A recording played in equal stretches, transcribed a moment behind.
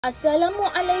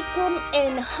Assalamualaikum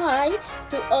and hi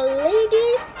to all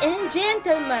ladies and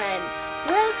gentlemen.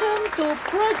 Welcome to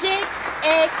Project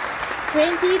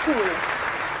X22.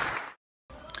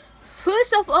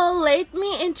 First of all, let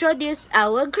me introduce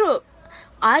our group.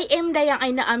 I am Dayang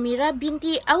Aina Amira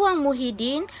binti Awang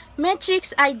Muhyiddin,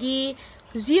 matrix ID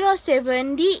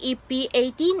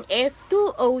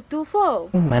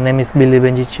 07DEP18F2024. My name is Billy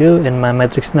Benjichu and my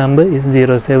matrix number is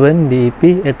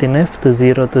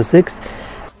 07DEP18F2026.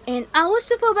 And our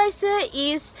supervisor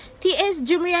is TS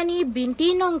Jumriani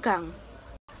binti Nongkang.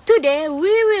 Today we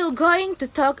will going to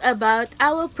talk about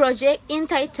our project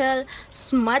entitled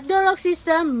Smart Doorlock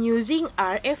System using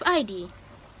RFID.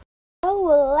 I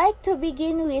would like to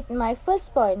begin with my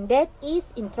first point, that is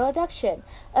introduction.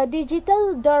 A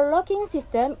digital door locking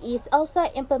system is also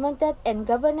implemented and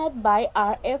governed by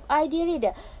RFID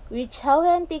reader, which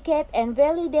authenticate and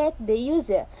validate the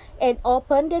user and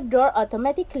open the door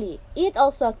automatically. It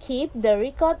also keeps the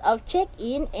record of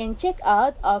check-in and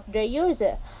check-out of the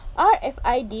user.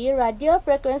 RFID, radio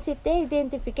frequency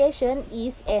identification,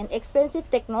 is an expensive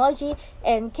technology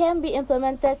and can be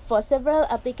implemented for several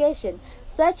applications,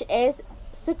 such as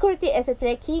security asset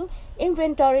tracking,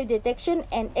 inventory detection,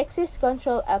 and access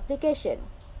control application.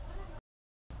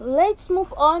 Let's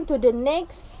move on to the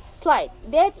next slide.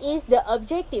 That is the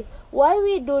objective. Why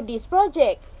we do this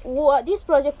project? This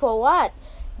project for what?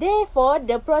 Therefore,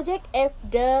 the project have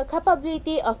the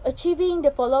capability of achieving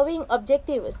the following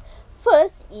objectives.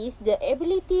 First is the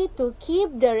ability to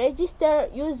keep the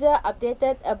registered user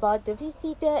updated about the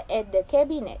visitor at the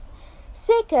cabinet.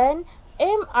 Second,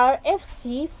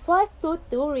 MRFC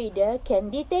 522 reader can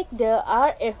detect the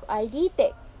RFID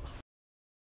tag.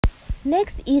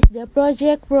 Next is the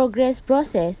project progress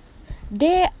process.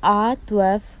 There are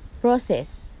 12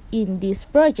 processes in this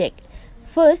project.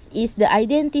 First is the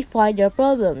identify the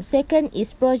problem. Second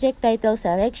is project title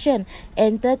selection.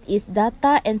 And third is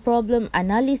data and problem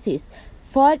analysis.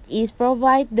 Fourth is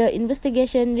provide the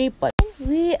investigation report.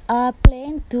 We are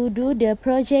planning to do the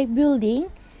project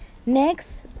building.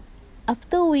 Next,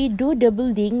 after we do the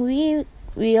building, we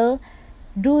will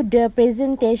do the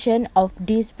presentation of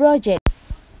this project.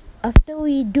 After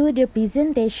we do the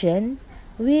presentation,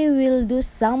 we will do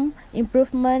some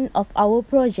improvement of our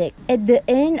project. At the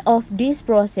end of this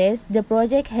process, the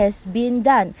project has been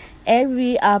done and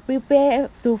we are prepared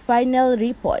to final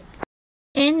report.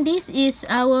 And this is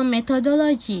our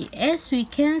methodology. As we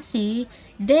can see,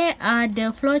 there are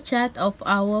the flowchart of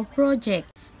our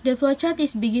project. The flowchart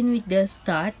is begin with the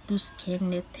start to scan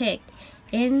the tag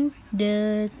and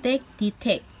the tag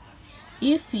detect.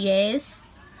 If yes,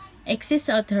 access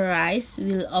authorized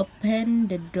will open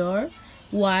the door,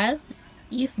 while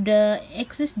if the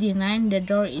access denied, the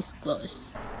door is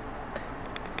closed.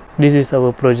 This is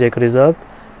our project result.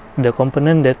 The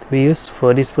component that we use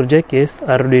for this project is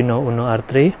Arduino Uno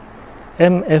R3,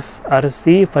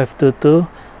 MFRC 522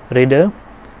 reader,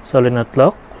 solenoid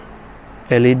lock,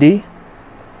 LED,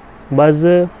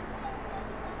 buzzer,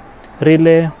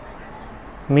 relay,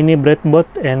 mini breadboard,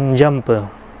 and jumper.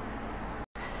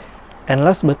 And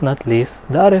last but not least,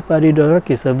 the RFID Doorlock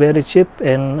is a very cheap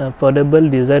and affordable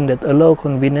design that allows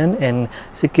convenience and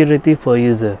security for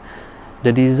user.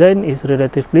 The design is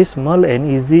relatively small and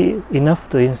easy enough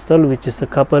to install, which is a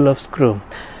couple of screws.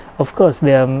 Of course,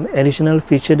 there are additional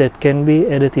features that can be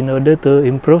added in order to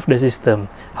improve the system.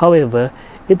 However,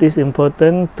 it is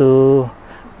important to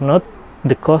note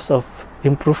the cost of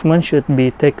improvement should be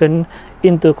taken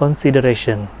into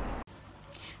consideration.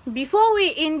 Before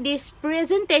we end this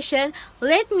presentation,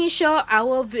 let me show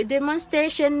our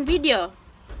demonstration video.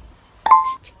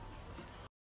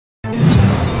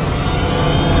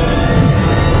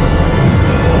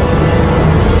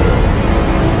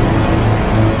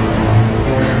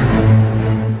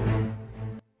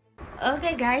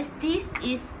 Okay guys, this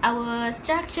is our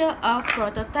structure of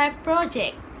prototype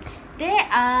project. There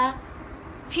are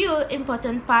few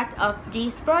important parts of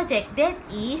this project, that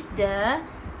is the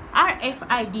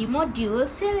RFID module,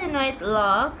 solenoid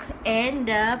lock, and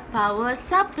the power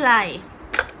supply.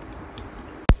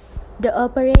 The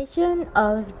operation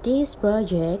of this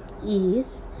project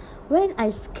is when I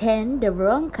scan the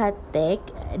wrong cut tag,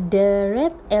 the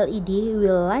red LED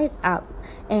will light up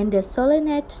and the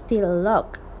solenoid still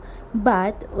locked.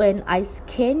 But when I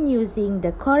scan using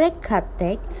the correct cut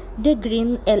tag, the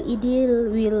green LED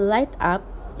will light up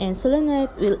and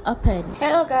solenoid will open.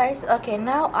 Hello guys, okay,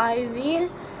 now I will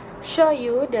show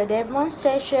you the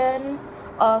demonstration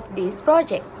of this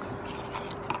project.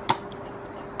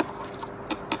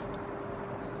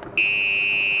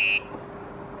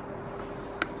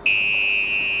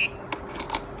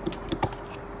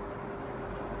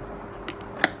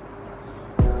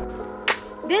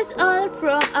 That's all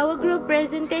from our group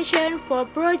presentation for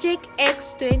Project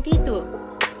X22.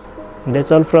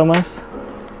 That's all from us.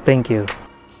 Thank you.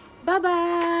 Bye-bye.